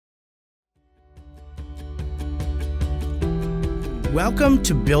Welcome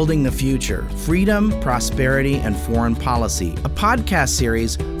to Building the Future, Freedom, Prosperity, and Foreign Policy, a podcast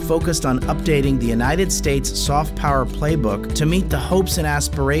series focused on updating the United States soft power playbook to meet the hopes and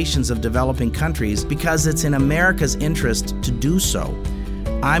aspirations of developing countries because it's in America's interest to do so.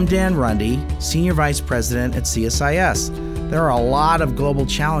 I'm Dan Runde, Senior Vice President at CSIS. There are a lot of global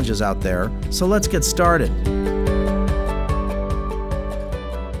challenges out there, so let's get started.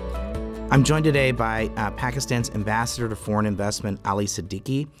 I'm joined today by Pakistan's Ambassador to Foreign Investment, Ali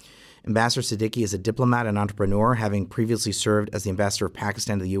Siddiqui. Ambassador Siddiqui is a diplomat and entrepreneur, having previously served as the Ambassador of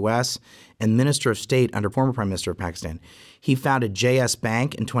Pakistan to the U.S. and Minister of State under former Prime Minister of Pakistan. He founded JS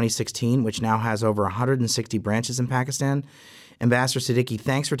Bank in 2016, which now has over 160 branches in Pakistan. Ambassador Siddiqui,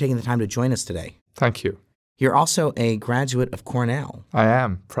 thanks for taking the time to join us today. Thank you. You're also a graduate of Cornell. I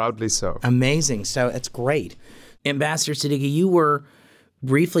am, proudly so. Amazing. So it's great. Ambassador Siddiqui, you were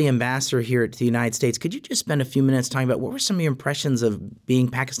briefly ambassador here to the United States. Could you just spend a few minutes talking about what were some of your impressions of being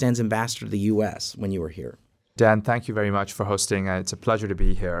Pakistan's ambassador to the U.S. when you were here? Dan, thank you very much for hosting. It's a pleasure to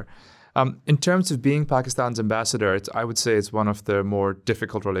be here. In terms of being Pakistan's ambassador, I would say it's one of the more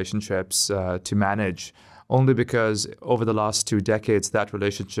difficult relationships to manage, only because over the last 2 decades, that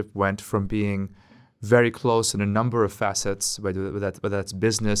relationship went from being very close in a number of facets, whether that's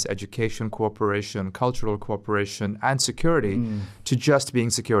business, education, cooperation, cultural cooperation, and security, to just being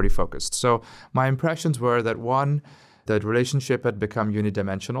security focused. So my impressions were that one, that relationship had become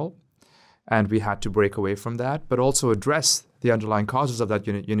unidimensional, and we had to break away from that, but also address the underlying causes of that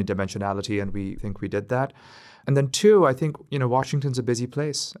unidimensionality, and we think we did that. And then two, I think Washington's a busy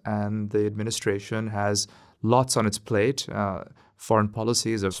place, and the administration has lots on its plate. Foreign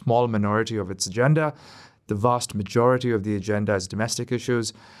policy is a small minority of its agenda. The vast majority of the agenda is domestic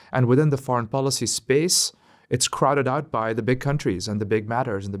issues. And within the foreign policy space, it's crowded out by the big countries and the big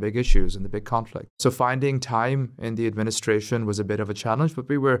matters and the big issues and the big conflict. So finding time in the administration was a bit of a challenge, but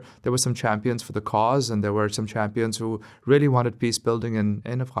there were some champions for the cause, and there were some champions who really wanted peace building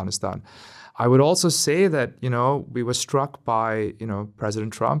in Afghanistan. I would also say that, we were struck by,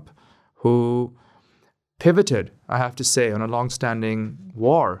 President Trump, who pivoted, I have to say, on a long-standing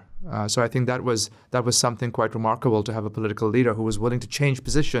war. So I think that was something quite remarkable, to have a political leader who was willing to change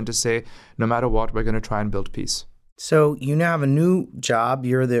position to say, no matter what, we're going to try and build peace. So you now have a new job.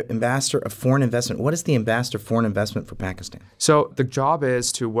 You're the Ambassador of Foreign Investment. What is the Ambassador of Foreign Investment for Pakistan? So the job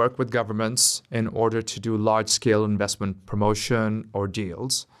is to work with governments in order to do large-scale investment promotion or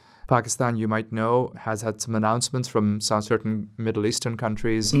deals. Pakistan, you might know, has had some announcements from some certain Middle Eastern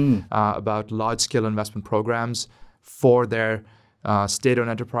countries about large-scale investment programs for their state-owned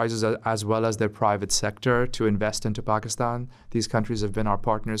enterprises as well as their private sector to invest into Pakistan. These countries have been our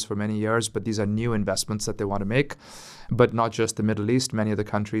partners for many years, but these are new investments that they want to make. But not just the Middle East, many of the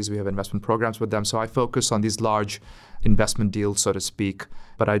countries, we have investment programs with them. So I focus on these large investment deals, so to speak,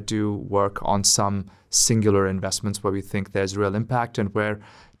 but I do work on some singular investments where we think there's real impact, and where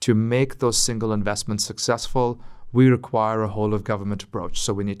to make those single investments successful, we require a whole-of-government approach.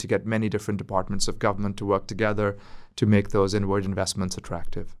 So we need to get many different departments of government to work together to make those inward investments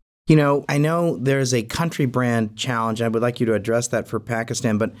attractive. I know there's a country brand challenge. I would like you to address that for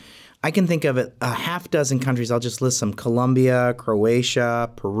Pakistan, but I can think of a half dozen countries. I'll just list some: Colombia, Croatia,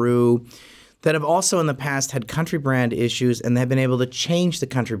 Peru, that have also in the past had country brand issues, and they've been able to change the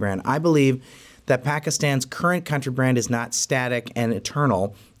country brand. I believe that Pakistan's current country brand is not static and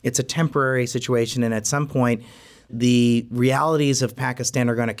eternal. It's a temporary situation, and at some point, the realities of Pakistan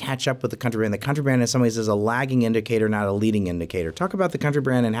are going to catch up with the country brand. The country brand in some ways is a lagging indicator, not a leading indicator. Talk about the country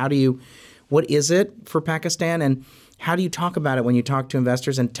brand and what is it for Pakistan, and how do you talk about it when you talk to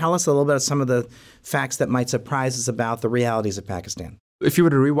investors? And tell us a little bit of some of the facts that might surprise us about the realities of Pakistan. If you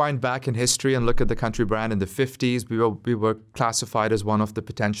were to rewind back in history and look at the country brand in the 50s, we were classified as one of the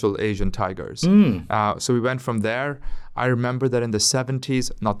potential Asian tigers. So we went from there. I remember that in the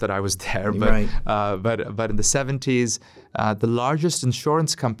 70s, not that I was there, but in the 70s, the largest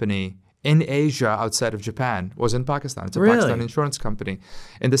insurance company in Asia outside of Japan was in Pakistan. It's a Pakistan insurance company.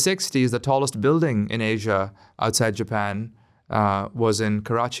 In the 60s, the tallest building in Asia outside Japan was in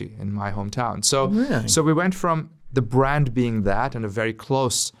Karachi, in my hometown. So we went from the brand being that and a very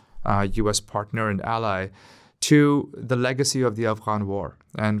close U.S. partner and ally to the legacy of the Afghan war.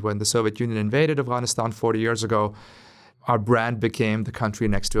 And when the Soviet Union invaded Afghanistan 40 years ago, our brand became the country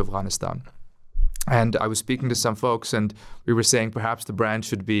next to Afghanistan. And I was speaking to some folks, and we were saying perhaps the brand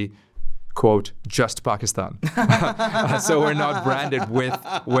should be, quote, just Pakistan. So we're not branded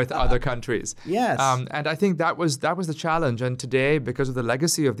with other countries. Yes. And I think that was the challenge. And today, because of the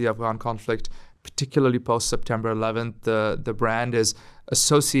legacy of the Afghan conflict, particularly post-September 11th, the brand is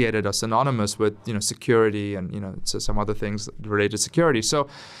associated or synonymous with security and so some other things related to security. So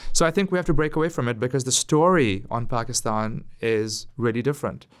I think we have to break away from it because the story on Pakistan is really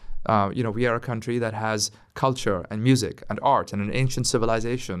different. We are a country that has culture and music and art and an ancient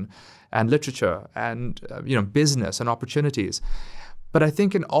civilization and literature and business and opportunities. But I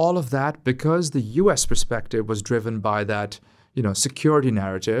think in all of that, because the U.S. perspective was driven by that security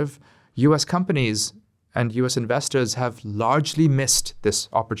narrative, U.S. companies and U.S. investors have largely missed this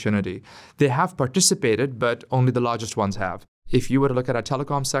opportunity. They have participated, but only the largest ones have. If you were to look at our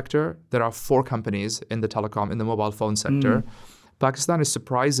telecom sector, there are 4 companies in the mobile phone sector. Pakistan is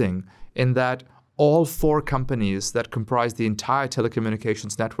surprising in that all 4 companies that comprise the entire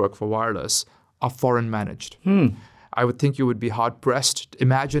telecommunications network for wireless are foreign managed. I would think you would be hard-pressed.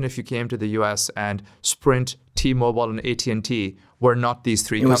 Imagine if you came to the U.S. and Sprint, T-Mobile, and AT&T were not these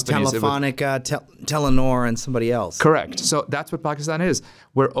 3 companies. It was Telefonica, Telenor, and somebody else. Correct. So that's what Pakistan is.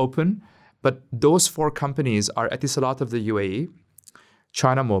 We're open, but those 4 companies are Etisalat of the UAE,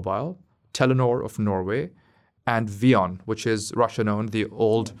 China Mobile, Telenor of Norway, and VEON, which is Russian-owned, the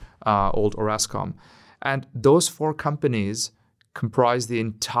old Orascom. And those 4 companies comprise the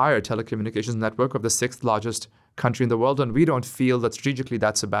entire telecommunications network of the 6th largest country in the world, and we don't feel that strategically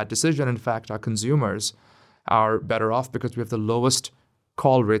that's a bad decision. In fact, our consumers are better off because we have the lowest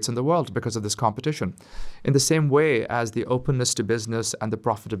call rates in the world because of this competition. In the same way as the openness to business and the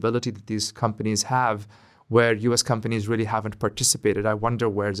profitability that these companies have, where U.S. companies really haven't participated, I wonder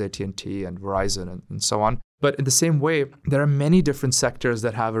where's AT&T and Verizon and so on. But in the same way, there are many different sectors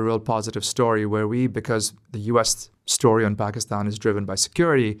that have a real positive story where because the U.S. story on Pakistan is driven by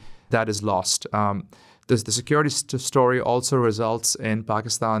security, that is lost. The security story also results in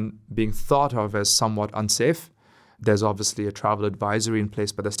Pakistan being thought of as somewhat unsafe. There's obviously a travel advisory in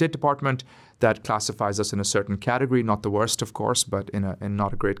place by the State Department that classifies us in a certain category, not the worst, of course, but in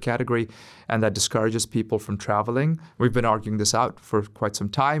not a great category, and that discourages people from traveling. We've been arguing this out for quite some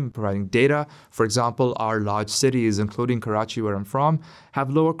time, providing data. For example, our large cities, including Karachi, where I'm from, have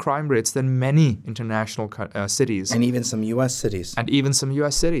lower crime rates than many international cities. And even some U.S.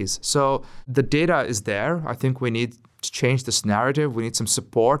 cities. So the data is there. I think we need to change this narrative. We need some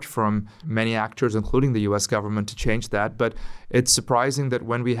support from many actors, including the U.S. government, to change that. But it's surprising that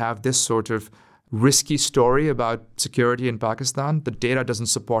when we have this sort of risky story about security in Pakistan, the data doesn't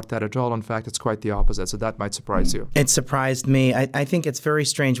support that at all. In fact, it's quite the opposite. So that might surprise you. It surprised me. I think it's very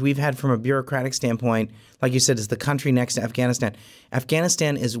strange. We've had, from a bureaucratic standpoint, like you said, is the country next to Afghanistan.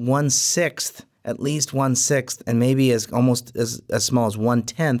 Afghanistan is 1/6, at least 1/6, and maybe almost as small as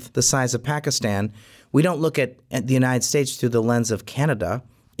 1/10 the size of Pakistan. We don't look at the United States through the lens of Canada.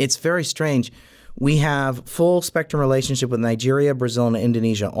 It's very strange. We have full spectrum relationship with Nigeria, Brazil, and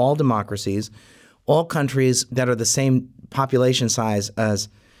Indonesia, all democracies, all countries that are the same population size as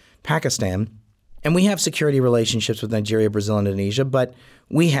Pakistan. And we have security relationships with Nigeria, Brazil, and Indonesia, but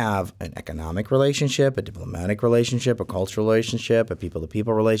we have an economic relationship, a diplomatic relationship, a cultural relationship, a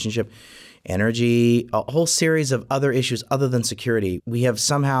people-to-people relationship, energy, a whole series of other issues other than security. We have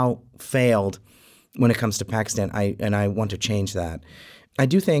somehow failed when it comes to Pakistan, and I want to change that. I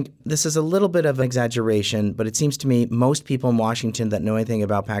do think this is a little bit of an exaggeration, but it seems to me most people in Washington that know anything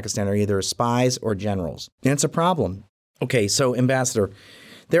about Pakistan are either spies or generals. And it's a problem. Okay, so Ambassador,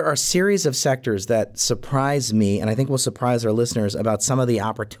 there are a series of sectors that surprise me, and I think will surprise our listeners about some of the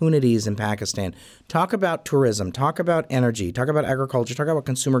opportunities in Pakistan. Talk about tourism, talk about energy, talk about agriculture, talk about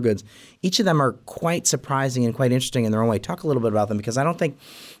consumer goods. Each of them are quite surprising and quite interesting in their own way. Talk a little bit about them, because I don't think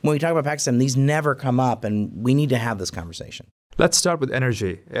when we talk about Pakistan, these never come up, and we need to have this conversation. Let's start with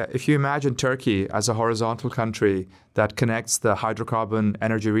energy. If you imagine Turkey as a horizontal country that connects the hydrocarbon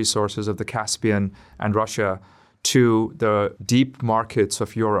energy resources of the Caspian and Russia to the deep markets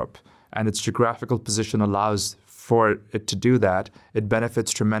of Europe, and its geographical position allows for it to do that, it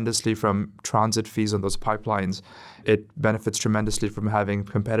benefits tremendously from transit fees on those pipelines. It benefits tremendously from having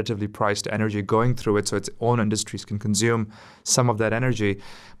competitively priced energy going through it so its own industries can consume some of that energy.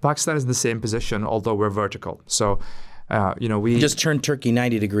 Pakistan is in the same position, although we're vertical. So, we just turned Turkey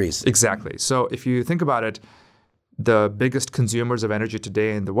 90 degrees. Exactly. So if you think about it, the biggest consumers of energy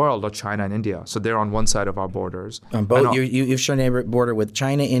today in the world are China and India. So they're on one side of our borders. On both, you've shared a border with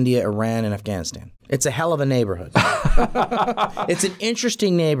China, India, Iran, and Afghanistan. It's a hell of a neighborhood. It's an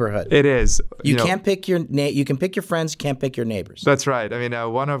interesting neighborhood. It is. You can't pick you can pick your friends, you can't pick your neighbors. That's right. I mean,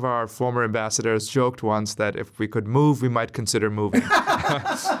 one of our former ambassadors joked once that if we could move, we might consider moving.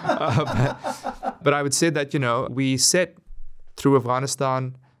 But I would say that, we sit through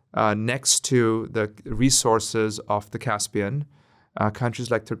Afghanistan next to the resources of the Caspian, countries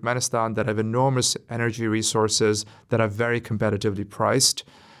like Turkmenistan that have enormous energy resources that are very competitively priced.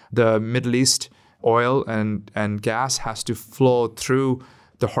 The Middle East oil and gas has to flow through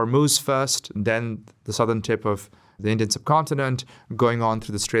the Hormuz first, then the southern tip of the Indian subcontinent, going on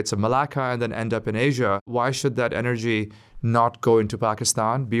through the Straits of Malacca, and then end up in Asia. Why should that energy not go into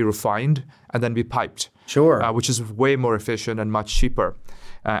Pakistan, be refined, and then be piped? Sure. Which is way more efficient and much cheaper.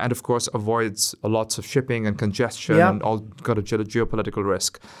 And of course, avoids lots of shipping and congestion and all kind of geopolitical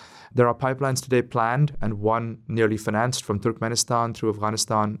risk. There are pipelines today planned and one nearly financed from Turkmenistan through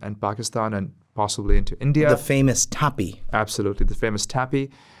Afghanistan and Pakistan and possibly into India. The famous TAPI. Absolutely, the famous TAPI.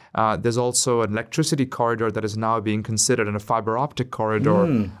 There's also an electricity corridor that is now being considered and a fiber optic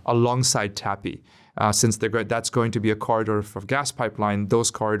corridor alongside TAPI. Since that's going to be a corridor for gas pipeline,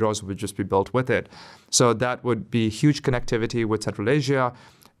 those corridors would just be built with it. So that would be huge connectivity with Central Asia,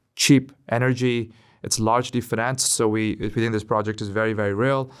 cheap energy. It's largely financed, so we think this project is very, very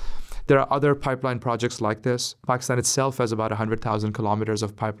real. There are other pipeline projects like this. Pakistan itself has about 100,000 kilometers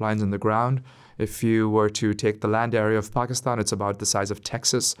of pipelines in the ground. If you were to take the land area of Pakistan, it's about the size of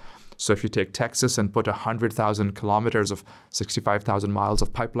Texas. So if you take Texas and put 100,000 kilometers of 65,000 miles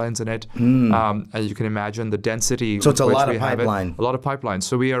of pipelines in it, and you can imagine the density. So it's a lot of pipeline. A lot of pipelines.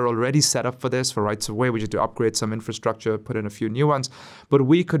 So we are already set up for this, for rights of way. We need to upgrade some infrastructure, put in a few new ones. But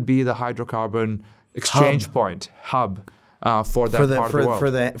we could be the hydrocarbon exchange hub for that part of the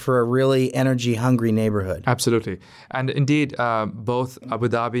world. For a really energy-hungry neighborhood. Absolutely. And indeed, both Abu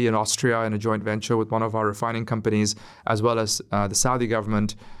Dhabi and Austria in a joint venture with one of our refining companies, as well as the Saudi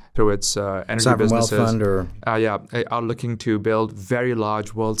government through its energy Sovereign businesses, Wealth Fund are looking to build very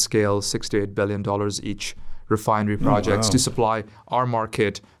large world-scale $6 to $8 billion each refinery projects to supply our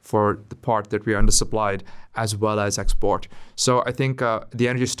market for the part that we are undersupplied, as well as export. So I think the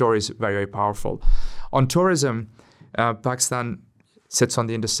energy story is very, very powerful. On tourism, Pakistan sits on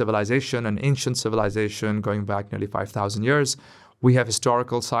the Indus civilization, an ancient civilization going back nearly 5,000 years. We have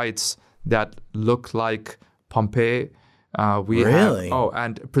historical sites that look like Pompeii.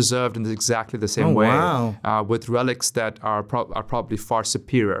 And preserved in exactly the same way, with relics that are probably far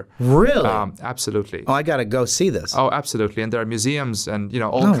superior. Really? Absolutely. Oh, I got to go see this. Oh, absolutely. And there are museums and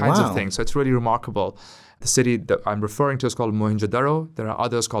all kinds of things. So it's really remarkable. The city that I'm referring to is called Mohenjo-daro. There are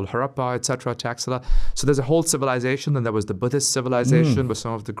others called Harappa, etc., Taxila. So there's a whole civilization. Then there was the Buddhist civilization with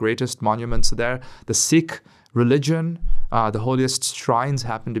some of the greatest monuments there. The Sikh religion, the holiest shrines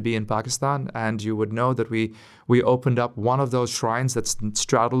happen to be in Pakistan. And you would know that we opened up one of those shrines that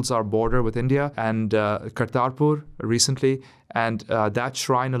straddles our border with India and Kartarpur recently. And that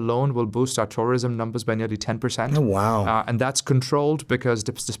shrine alone will boost our tourism numbers by nearly 10%. Oh, wow. And that's controlled because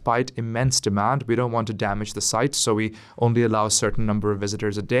despite immense demand, we don't want to damage the site. So we only allow a certain number of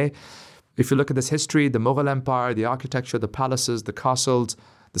visitors a day. If you look at this history, the Mughal Empire, the architecture, the palaces, the castles,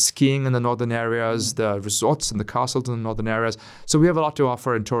 the skiing in the northern areas, the resorts and the castles in the northern areas. So we have a lot to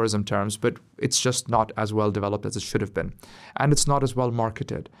offer in tourism terms, but it's just not as well developed as it should have been. And it's not as well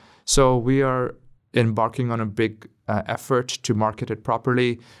marketed. So we are embarking on a big effort to market it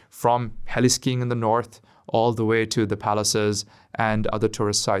properly, from heli-skiing in the north all the way to the palaces and other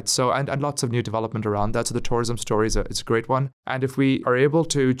tourist sites. So and lots of new development around that. So the tourism story is a great one. And if we are able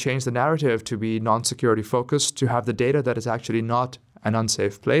to change the narrative to be non-security focused, to have the data that is actually not an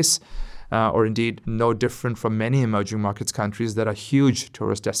unsafe place, or indeed no different from many emerging markets countries that are huge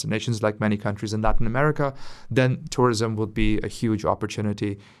tourist destinations like many countries in Latin America, then tourism will be a huge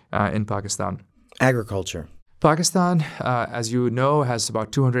opportunity in Pakistan. Agriculture. Pakistan, as you know, has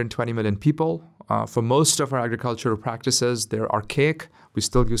about 220 million people. For most of our agricultural practices, they're archaic. We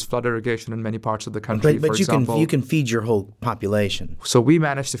still use flood irrigation in many parts of the country, but you can feed your whole population. So we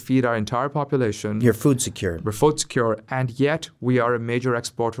managed to feed our entire population. You're food secure. We're food secure, and yet we are a major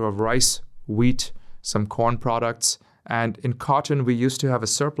exporter of rice, wheat, some corn products. And in cotton, we used to have a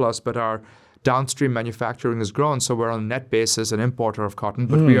surplus, but our downstream manufacturing has grown, so we're on a net basis an importer of cotton,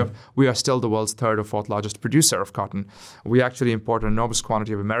 but we are still the world's third or fourth largest producer of cotton. We actually import an enormous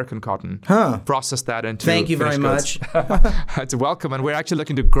quantity of American cotton, process that into Thank you very goods. much. It's welcome, and we're actually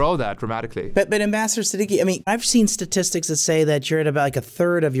looking to grow that dramatically. But Ambassador Siddiqui, I mean, I've seen statistics that say that you're at about like a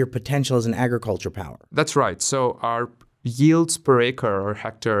third of your potential as an agriculture power. That's right. So our yields per acre or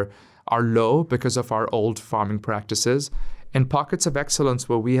hectare are low because of our old farming practices. In pockets of excellence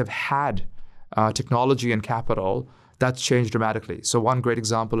where we have had technology and capital, that's changed dramatically. So one great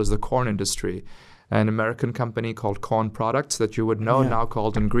example is the corn industry. An American company called Corn Products that you would know now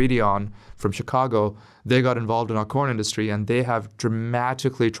called Ingredion from Chicago, they got involved in our corn industry and they have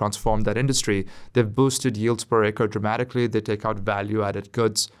dramatically transformed that industry. They've boosted yields per acre dramatically. They take out value-added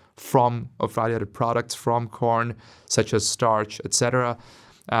goods from value-added products from corn, such as starch, etc.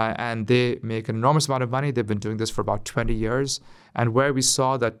 And they make an enormous amount of money. They've been doing this for about 20 years. And where we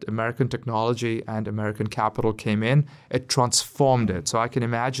saw that American technology and American capital came in, it transformed it. So I can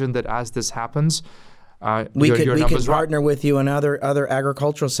imagine that as this happens, we could partner with you in other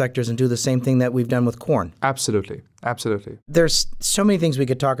agricultural sectors and do the same thing that we've done with corn. Absolutely. There's so many things we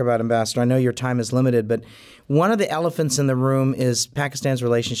could talk about, Ambassador. I know your time is limited, but one of the elephants in the room is Pakistan's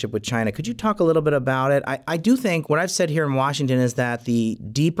relationship with China. Could you talk a little bit about it? I do think what I've said here in Washington is that the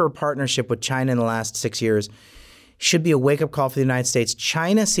deeper partnership with China in the last 6 years should be a wake-up call for the United States.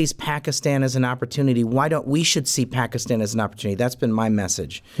 China sees Pakistan as an opportunity. Why don't we should see Pakistan as an opportunity? That's been my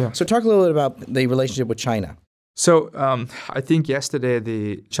message. Yeah. So talk a little bit about the relationship with China. So I think yesterday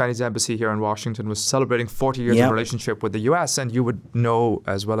the Chinese embassy here in Washington was celebrating 40 years of relationship with the U.S., and you would know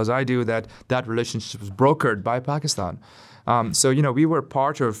as well as I do that that relationship was brokered by Pakistan. So we were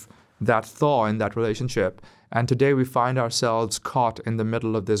part of that thaw in that relationship, and today we find ourselves caught in the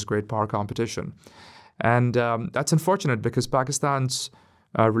middle of this great power competition. And that's unfortunate because Pakistan's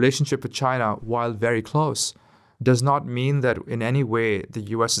relationship with China, while very close, does not mean that in any way the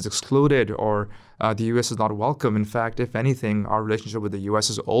U.S. is excluded or the U.S. is not welcome. In fact, if anything, our relationship with the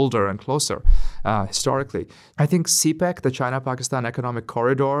U.S. is older and closer historically. I think CPEC, the China-Pakistan Economic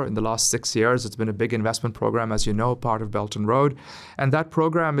Corridor, in the last 6 years, it's been a big investment program, as you know, part of Belt and Road. And that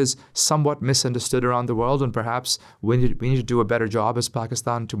program is somewhat misunderstood around the world, and perhaps we need to do a better job as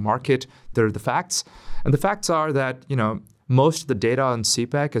Pakistan to market the facts. And the facts are that, most of the data on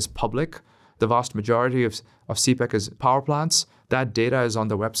CPEC is public. The vast majority of CPEC is power plants. That data is on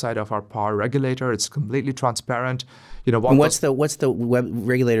the website of our power regulator. It's completely transparent. And what's the web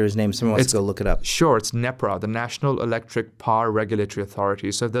regulator's name? Someone wants to go look it up. Sure, it's NEPRA, the National Electric Power Regulatory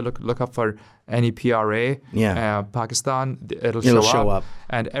Authority. So if they look up for any PRA, Pakistan, it'll show up.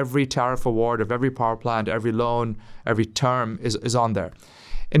 And every tariff award of every power plant, every loan, every term is on there.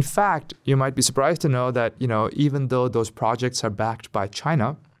 In fact, you might be surprised to know that even though those projects are backed by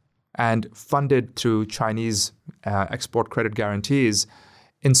China and funded through Chinese export credit guarantees,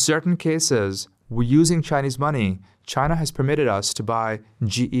 in certain cases, we're using Chinese money. China has permitted us to buy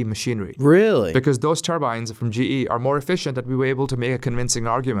GE machinery. Really? Because those turbines from GE are more efficient, that we were able to make a convincing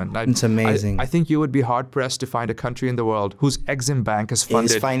argument. It's amazing. I think you would be hard-pressed to find a country in the world whose Exim Bank has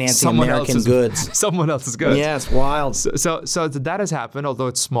funded financing American goods. Someone else's goods. Yeah, it's wild. So that has happened, although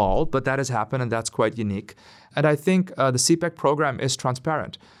it's small, but that has happened, and that's quite unique. And I think the CPEC program is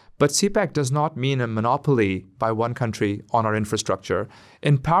transparent. But CPEC does not mean a monopoly by one country on our infrastructure.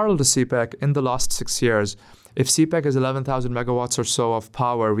 In parallel to CPEC, in the last 6 years, if CPEC is 11,000 megawatts or so of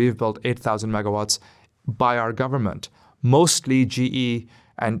power, we've built 8,000 megawatts by our government, mostly GE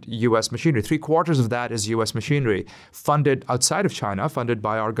and U.S. machinery. 3/4 of that is U.S. machinery, funded outside of China, funded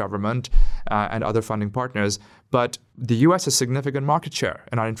by our government and other funding partners. But the U.S. has significant market share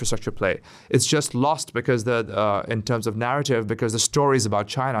in our infrastructure play. It's just lost because in terms of narrative, because the story is about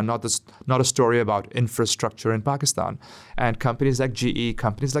China, not a story about infrastructure in Pakistan. And companies like GE,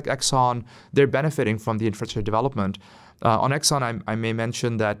 companies like Exxon, they're benefiting from the infrastructure development. On Exxon, I may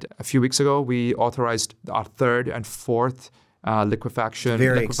mention that a few weeks ago, we authorized our third and fourth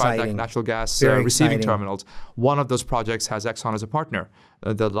liquefied natural gas receiving terminals. One of those projects has Exxon as a partner.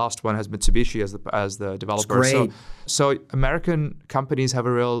 The last one has Mitsubishi as the developer. That's great. So American companies have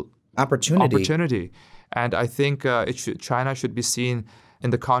a real opportunity. And I think China should be seen in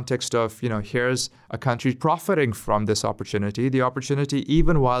the context of, here's a country profiting from this opportunity. The opportunity,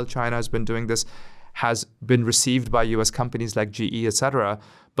 even while China has been doing this, has been received by U.S. companies like GE, et cetera.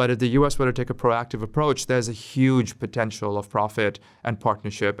 But if the U.S. were to take a proactive approach, there's a huge potential of profit and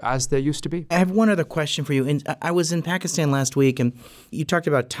partnership, as there used to be. I have one other question for you. I was in Pakistan last week, and you talked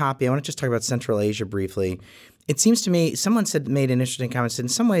about TAPI. I want to just talk about Central Asia briefly. It seems to me, someone made an interesting comment, said in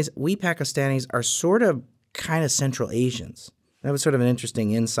some ways, we Pakistanis are sort of kind of Central Asians. That was sort of an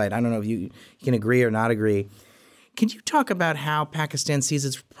interesting insight. I don't know if you can agree or not agree. Can you talk about how Pakistan sees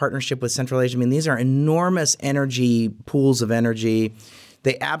its partnership with Central Asia? I mean, these are enormous pools of energy.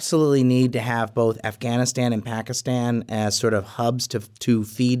 They absolutely need to have both Afghanistan and Pakistan as sort of hubs to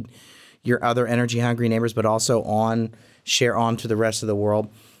feed your other energy-hungry neighbors, but also share on to the rest of the world.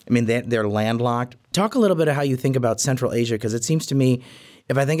 I mean, they're landlocked. Talk a little bit of how you think about Central Asia, because it seems to me,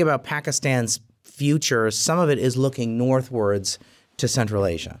 if I think about Pakistan's future, some of it is looking northwards to Central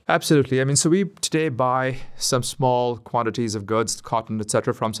Asia. Absolutely. I mean, so we today buy some small quantities of goods, cotton, et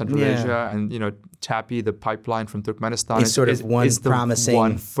cetera, from Central Asia. And, TAPI, the pipeline from Turkmenistan, is one promising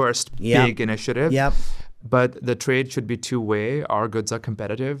one first big initiative. Yep. But the trade should be two-way. Our goods are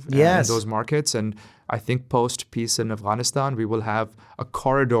competitive in those markets. And I think post-peace in Afghanistan, we will have a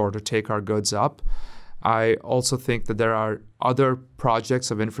corridor to take our goods up. I also think that there are other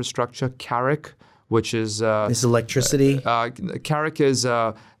projects of infrastructure. CARIC, which is... Is electricity? CARIC is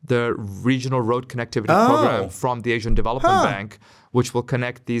the Regional Road Connectivity Program from the Asian Development Bank, which will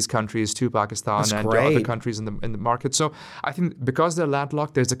connect these countries to Pakistan to other countries in the market. So I think because they're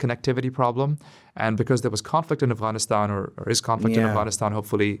landlocked, there's a connectivity problem. And because there was conflict in Afghanistan or is conflict in Afghanistan,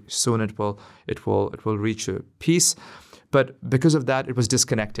 hopefully soon it will reach a peace. But because of that, it was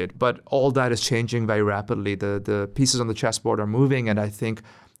disconnected. But all that is changing very rapidly. The pieces on the chessboard are moving, and I think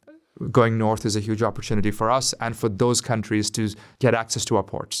going north is a huge opportunity for us and for those countries to get access to our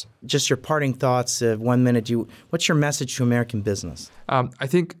ports. Just your parting thoughts, 1 minute. What's your message to American business? I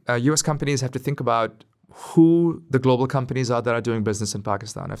think U.S. companies have to think about who the global companies are that are doing business in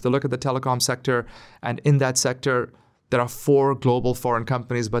Pakistan. If they look at the telecom sector, and in that sector, there are 4 global foreign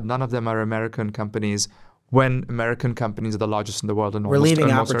companies, but none of them are American companies, when American companies are the largest in the world. And we're leaving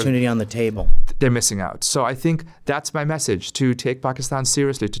opportunity on the table. They're missing out. So I think that's my message, to take Pakistan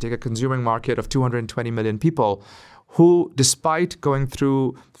seriously, to take a consuming market of 220 million people who, despite going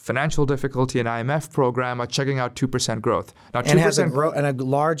through financial difficulty and IMF program, are checking out 2% growth. Now, 2% and has a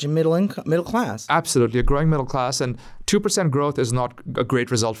large middle class. Absolutely, a growing middle class. And 2% growth is not a great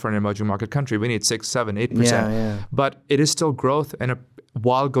result for an emerging market country. We need 6, 7, 8%. But it is still growth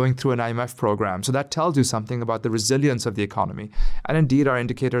while going through an IMF program. So that tells you something about the resilience of the economy. And indeed, our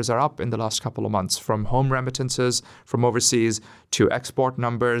indicators are up in the last couple of months, from home remittances from overseas to export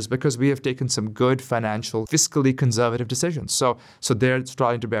numbers, because we have taken some good fiscally conservative decisions. So they're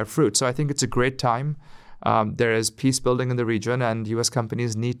starting to bear fruit. So I think it's a great time. There is peace building in the region, and U.S.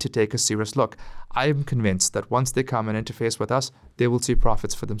 companies need to take a serious look. I am convinced that once they come and interface with us, they will see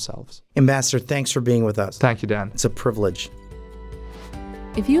profits for themselves. Ambassador, thanks for being with us. Thank you, Dan. It's a privilege.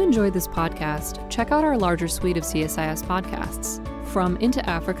 If you enjoyed this podcast, check out our larger suite of CSIS podcasts, from Into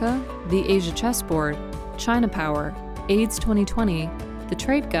Africa, The Asia Chessboard, China Power, AIDS 2020, The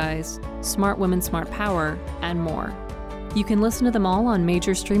Trade Guys, Smart Women, Smart Power, and more. You can listen to them all on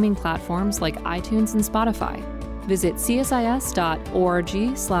major streaming platforms like iTunes and Spotify. Visit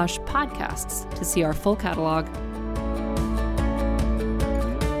csis.org/podcasts to see our full catalog